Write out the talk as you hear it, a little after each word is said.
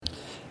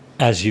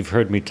As you've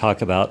heard me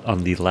talk about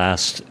on the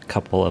last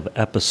couple of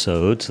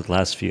episodes, the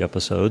last few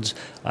episodes,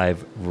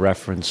 I've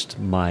referenced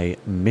my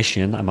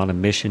mission. I'm on a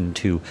mission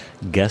to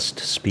guest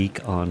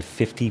speak on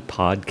 50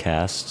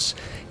 podcasts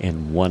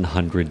in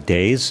 100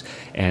 days.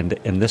 And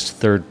in this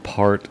third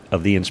part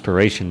of the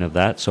inspiration of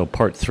that, so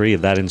part 3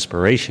 of that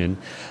inspiration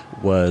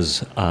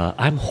was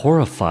I'm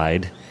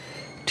horrified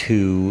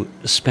to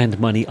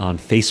spend money on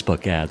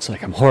Facebook ads.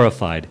 Like, I'm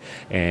horrified.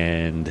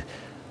 And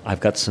I've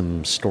got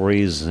some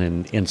stories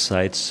and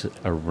insights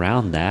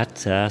around that.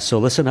 So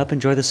listen up,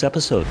 enjoy this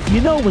episode. You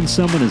know when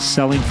someone is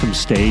selling from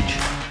stage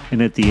and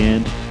at the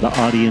end the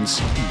audience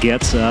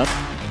gets up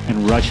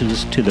and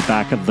rushes to the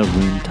back of the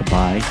room to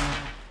buy?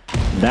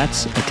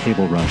 That's a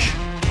table rush.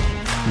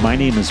 My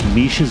name is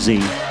Misha Z,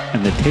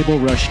 and the Table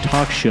Rush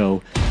Talk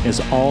Show is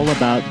all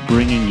about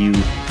bringing you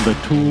the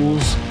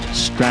tools,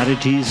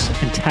 strategies,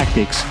 and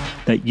tactics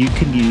that you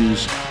can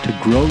use to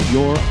grow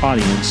your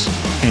audience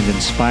and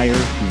inspire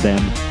them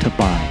to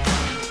buy.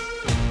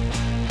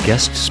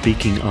 Guest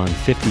speaking on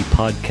 50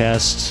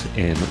 podcasts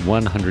in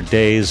 100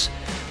 days.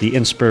 The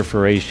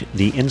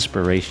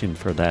inspiration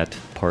for that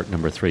part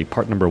number 3.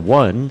 Part number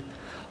 1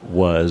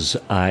 was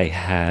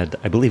I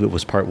believe it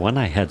was part 1,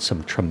 I had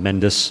some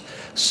tremendous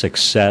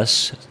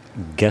success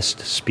guest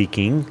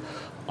speaking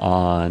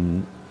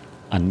on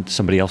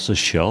somebody else's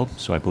show.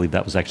 So I believe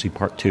that was actually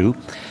part 2.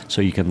 So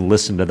you can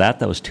listen to that.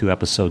 That was 2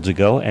 episodes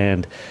ago.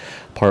 And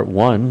part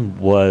 1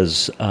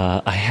 was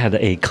I had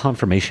a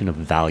confirmation of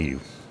value,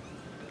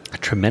 a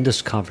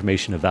tremendous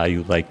confirmation of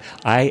value. Like,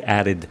 I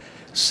added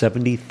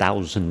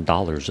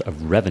 $70,000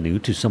 of revenue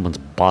to someone's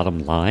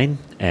bottom line.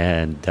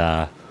 And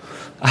I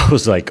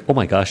was like, oh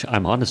my gosh,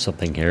 I'm onto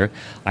something here.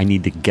 I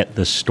need to get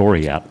this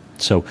story out.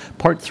 So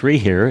part 3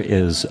 here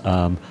is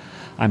I'm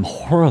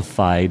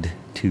horrified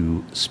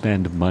to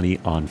spend money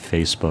on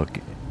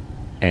Facebook,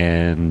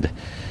 and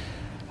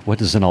what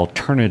is an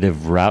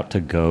alternative route to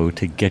go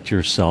to get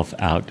yourself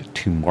out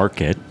to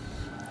market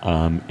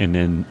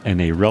in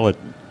a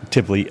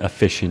relatively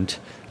efficient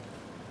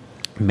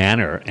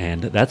manner.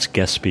 And that's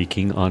guest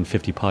speaking on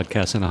 50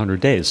 podcasts in 100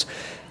 days.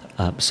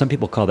 Some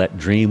people call that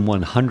dream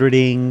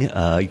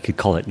 100ing. You could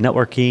call it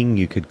networking.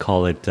 You could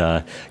call it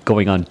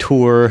going on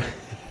tour.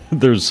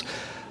 There's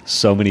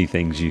so many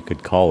things you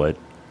could call it.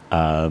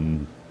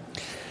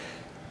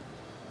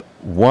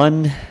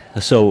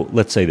 So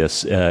let's say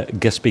this,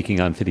 guest speaking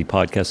on 50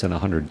 podcasts in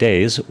 100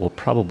 days will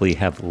probably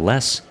have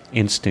less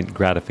instant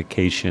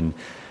gratification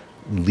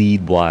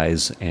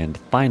lead-wise and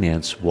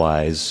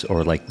finance-wise,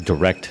 or like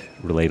direct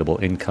relatable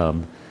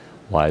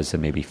income-wise, than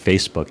maybe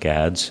Facebook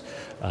ads.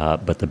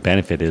 But the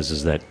benefit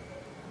is that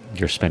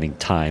you're spending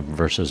time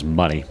versus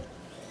money.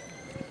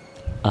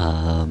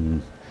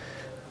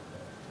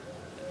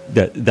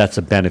 That's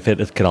a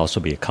benefit. It could also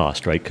be a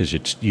cost, right? Because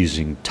it's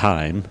using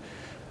time.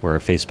 Where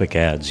Facebook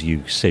ads,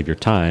 you save your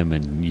time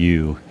and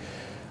you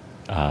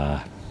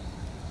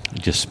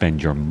just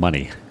spend your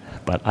money.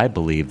 But I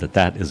believe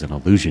that is an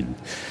illusion.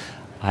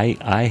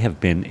 I have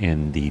been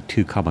in the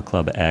 2 Comma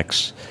Club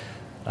X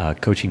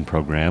coaching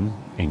program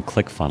in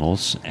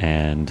ClickFunnels,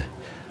 and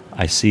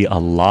I see a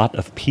lot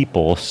of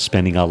people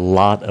spending a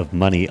lot of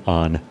money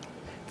on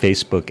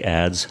Facebook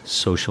ads,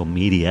 social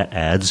media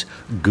ads,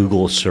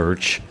 Google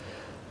search,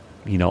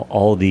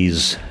 all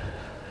these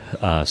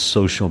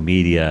social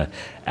media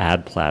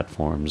ad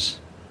platforms,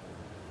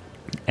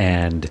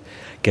 and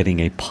getting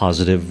a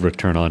positive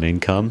return on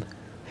income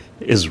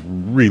is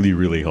really,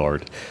 really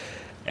hard.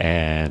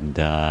 And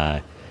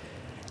the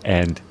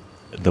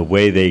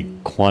way they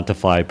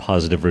quantify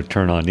positive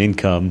return on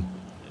income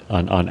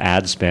on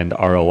ad spend,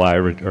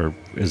 ROI, or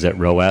is it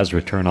ROAS,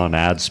 return on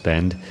ad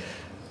spend,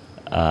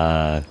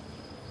 like,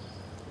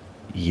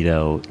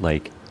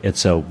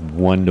 it's a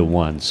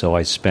 1-to-1. So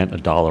I spent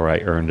 $1, I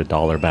earned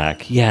 $1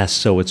 back. Yes,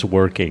 so it's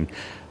working.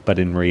 But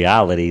in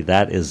reality,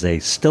 that is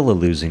still a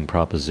losing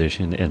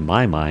proposition in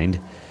my mind,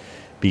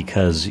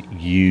 because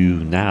you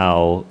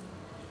now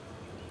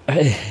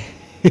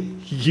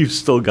you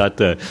still got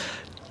to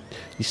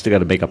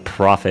make a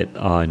profit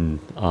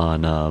on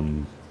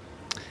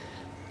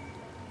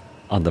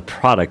the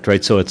product,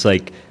 right? So it's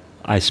like,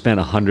 I spent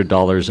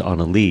 $100 on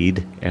a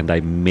lead, and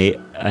I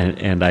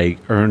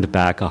earned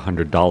back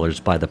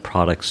 $100 by the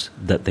products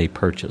that they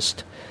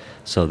purchased.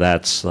 So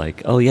that's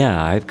like, oh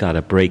yeah, I've got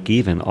a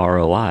break-even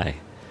ROI.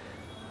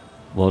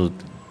 Well,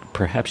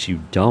 perhaps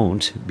you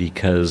don't,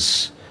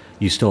 because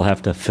you still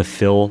have to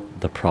fulfill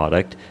the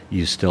product.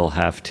 You still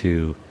have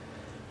to.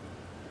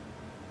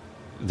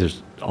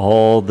 There's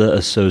all the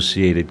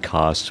associated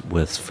costs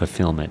with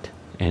fulfillment.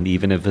 And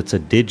even if it's a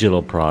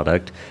digital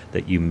product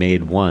that you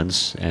made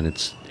once and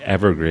it's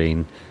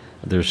evergreen,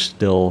 there's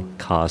still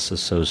costs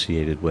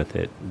associated with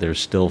it. There's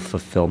still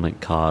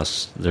fulfillment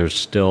costs. There's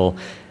still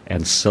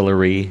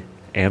ancillary.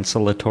 There's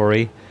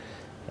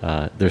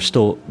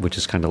still, which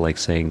is kind of like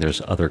saying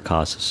there's other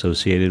costs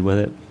associated with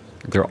it.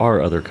 There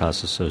are other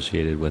costs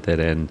associated with it.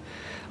 And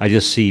I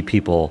just see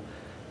people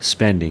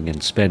spending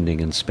and spending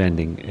and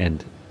spending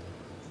and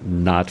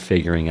not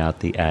figuring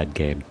out the ad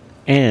game.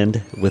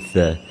 And with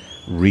the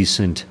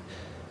recent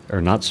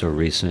or not so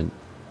recent,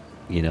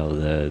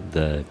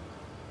 the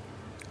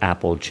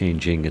Apple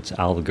changing its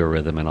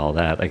algorithm and all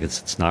that. I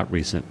guess it's not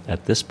recent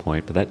at this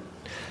point, but that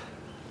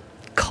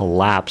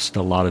collapsed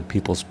a lot of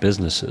people's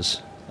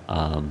businesses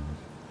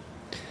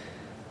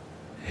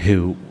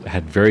who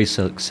had very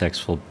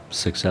successful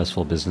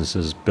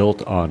businesses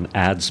built on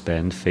ad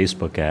spend,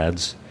 Facebook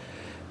ads,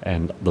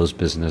 and those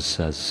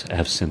businesses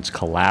have since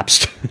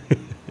collapsed.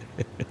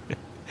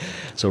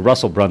 So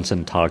Russell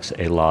Brunson talks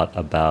a lot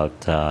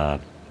about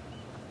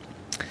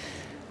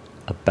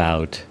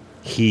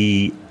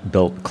he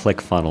built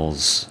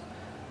ClickFunnels.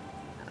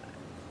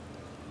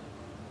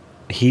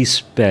 He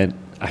spent,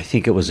 I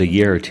think it was a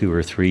year or 2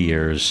 or 3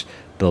 years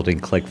building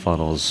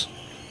ClickFunnels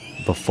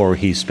before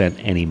he spent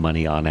any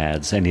money on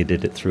ads, and he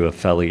did it through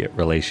affiliate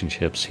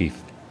relationships. He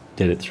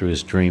did it through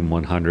his Dream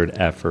 100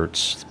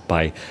 efforts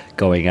by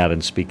going out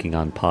and speaking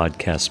on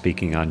podcasts,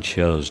 speaking on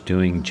shows,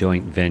 doing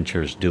joint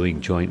ventures,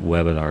 doing joint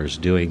webinars,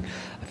 doing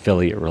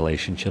affiliate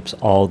relationships,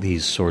 all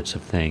these sorts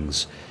of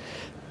things.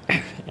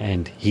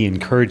 And he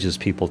encourages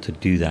people to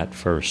do that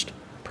first,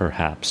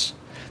 perhaps.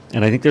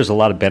 And I think there's a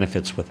lot of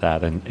benefits with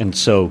that. And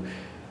so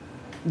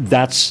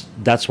that's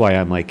why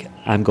I'm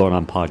going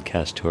on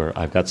podcast tour.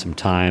 I've got some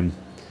time.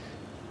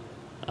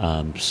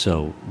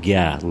 So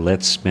yeah,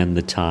 let's spend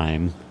the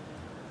time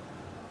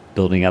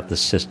building out the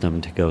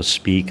system to go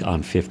speak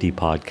on 50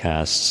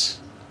 podcasts,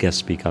 guest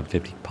speak on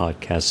 50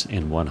 podcasts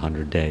in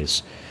 100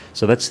 days.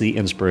 So that's the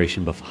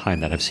inspiration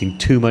behind that. I've seen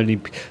too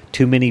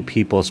many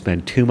people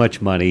spend too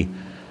much money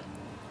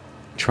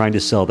trying to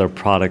sell their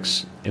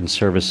products and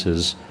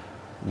services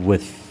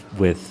with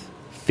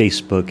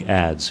Facebook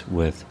ads,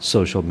 with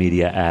social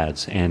media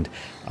ads, and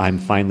I'm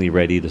finally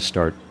ready to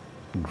start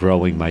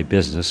growing my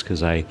business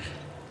because I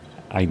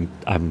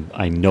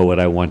know what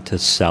I want to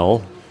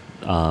sell.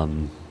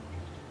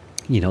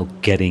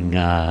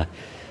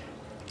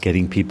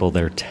 Getting people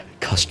their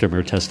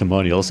customer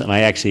testimonials, and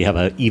I actually have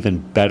a even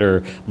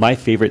better. My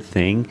favorite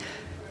thing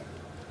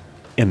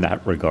in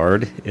that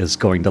regard is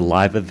going to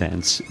live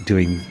events,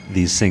 doing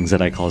these things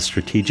that I call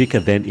strategic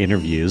event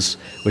interviews,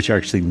 which are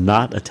actually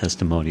not a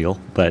testimonial,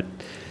 but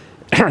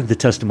the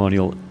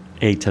testimonial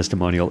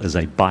is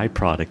a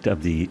byproduct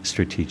of the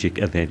strategic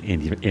event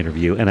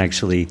interview. And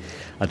actually,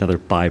 another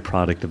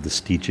byproduct of the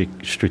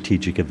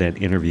strategic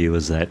event interview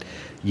is that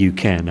you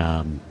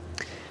can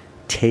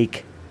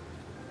take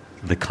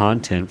the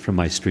content from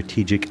my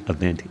strategic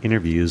event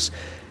interviews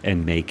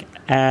and make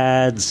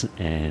ads,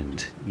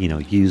 and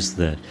use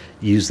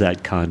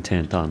that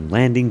content on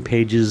landing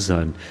pages,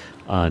 on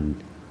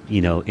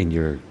in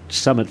your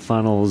summit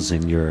funnels,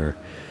 in your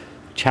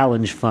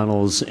challenge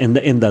funnels, in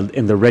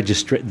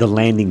the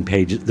landing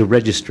pages, the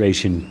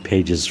registration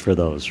pages for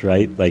those,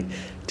 right? Like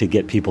to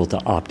get people to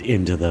opt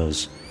into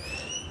those.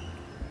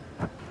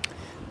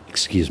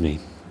 Excuse me,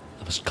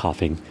 I was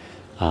coughing.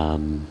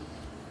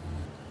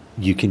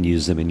 You can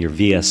use them in your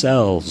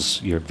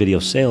VSLs, your video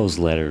sales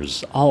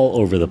letters, all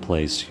over the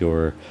place,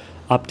 your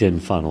opt-in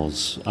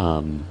funnels.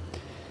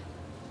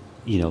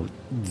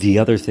 The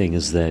other thing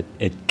is that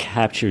it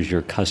captures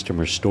your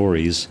customer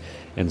stories,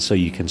 and so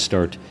you can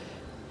start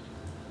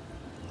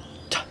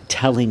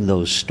telling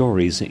those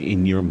stories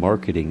in your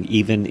marketing,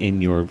 even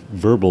in your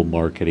verbal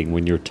marketing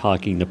when you're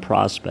talking to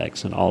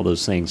prospects and all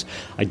those things.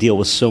 I deal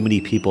with so many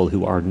people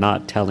who are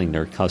not telling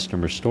their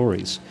customer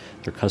stories,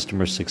 their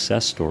customer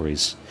success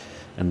stories,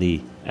 and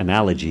the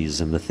analogies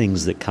and the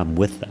things that come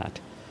with that.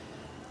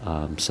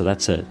 So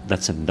that's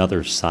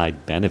another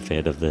side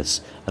benefit of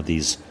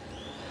these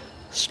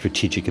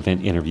strategic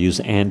event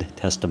interviews and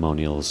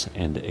testimonials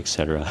and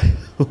etc.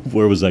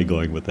 Where was I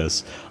going with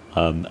this?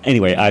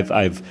 Anyway,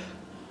 I've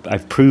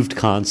proved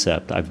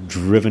concept. I've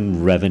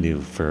driven revenue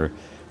for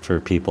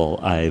people.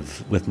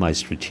 With my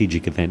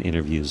strategic event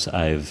interviews,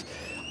 I've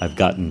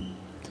gotten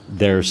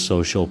their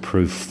social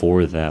proof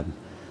for them.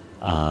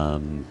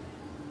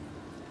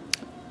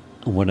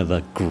 One of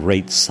the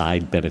great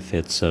side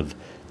benefits of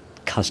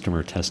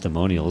customer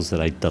testimonials that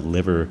I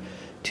deliver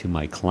to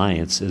my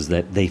clients is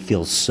that they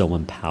feel so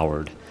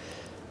empowered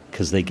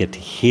because they get to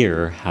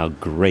hear how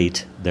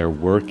great their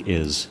work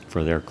is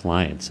for their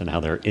clients and how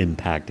they're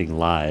impacting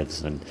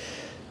lives, and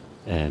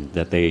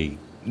that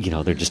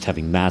they're just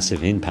having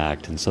massive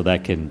impact, and so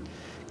that can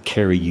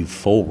carry you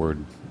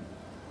forward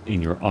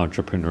in your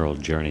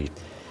entrepreneurial journey.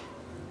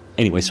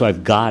 Anyway, so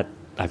I've got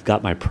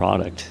my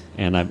product,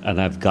 and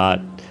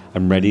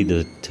I'm ready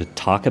to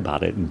talk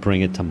about it and bring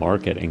it to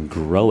market and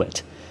grow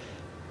it.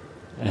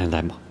 And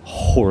I'm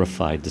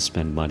horrified to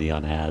spend money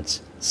on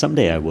ads.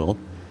 Someday I will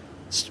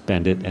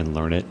spend it and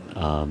learn it.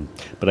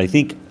 But I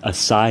think a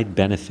side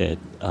benefit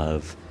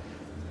of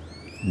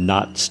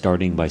not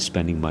starting by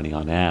spending money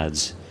on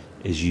ads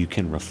is you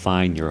can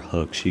refine your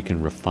hooks, you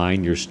can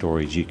refine your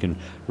stories, you can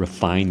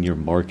refine your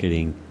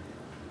marketing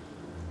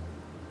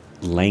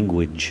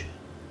language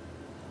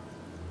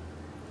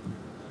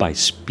by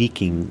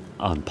speaking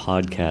on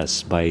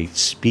podcasts, by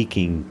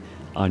speaking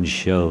on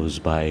shows,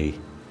 by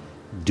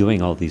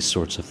doing all these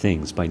sorts of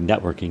things, by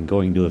networking,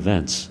 going to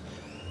events.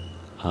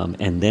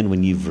 And then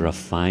when you've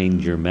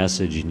refined your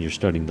message and you're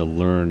starting to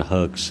learn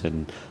hooks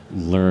and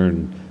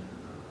learn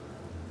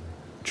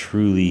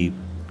truly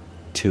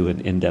to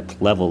an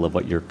in-depth level of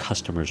what your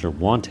customers are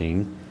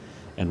wanting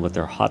and what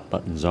their hot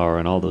buttons are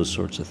and all those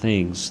sorts of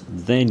things,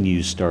 then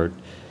you start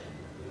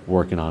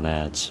working on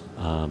ads.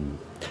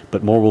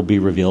 But more will be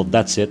revealed.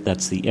 That's it.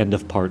 That's the end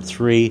of part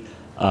 3.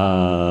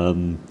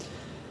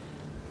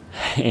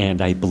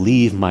 And I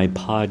believe my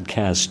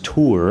podcast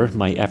tour,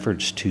 my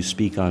efforts to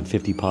speak on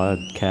 50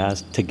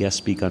 podcasts, to guest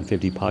speak on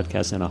 50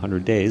 podcasts in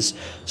 100 days,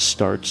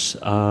 starts,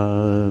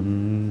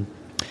 in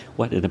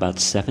about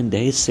 7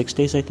 days, 6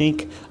 days, I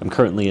think? I'm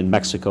currently in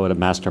Mexico at a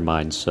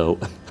mastermind, so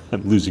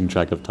I'm losing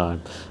track of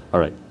time. All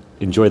right.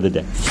 Enjoy the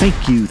day.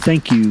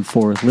 Thank you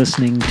for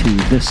listening to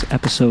this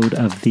episode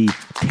of the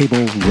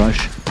Table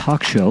Rush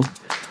Talk Show.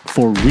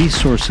 For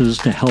resources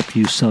to help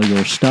you sell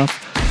your stuff,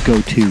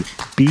 go to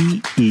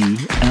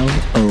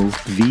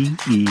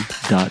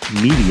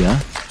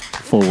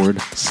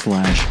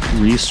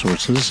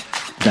belove.media/resources.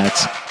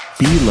 That's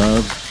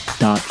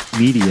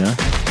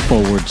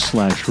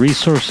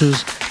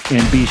belove.media/resources.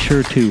 And be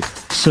sure to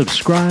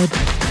subscribe,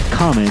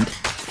 comment,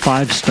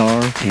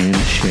 5-star, and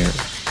share.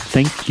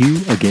 Thank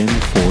you again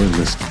for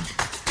listening.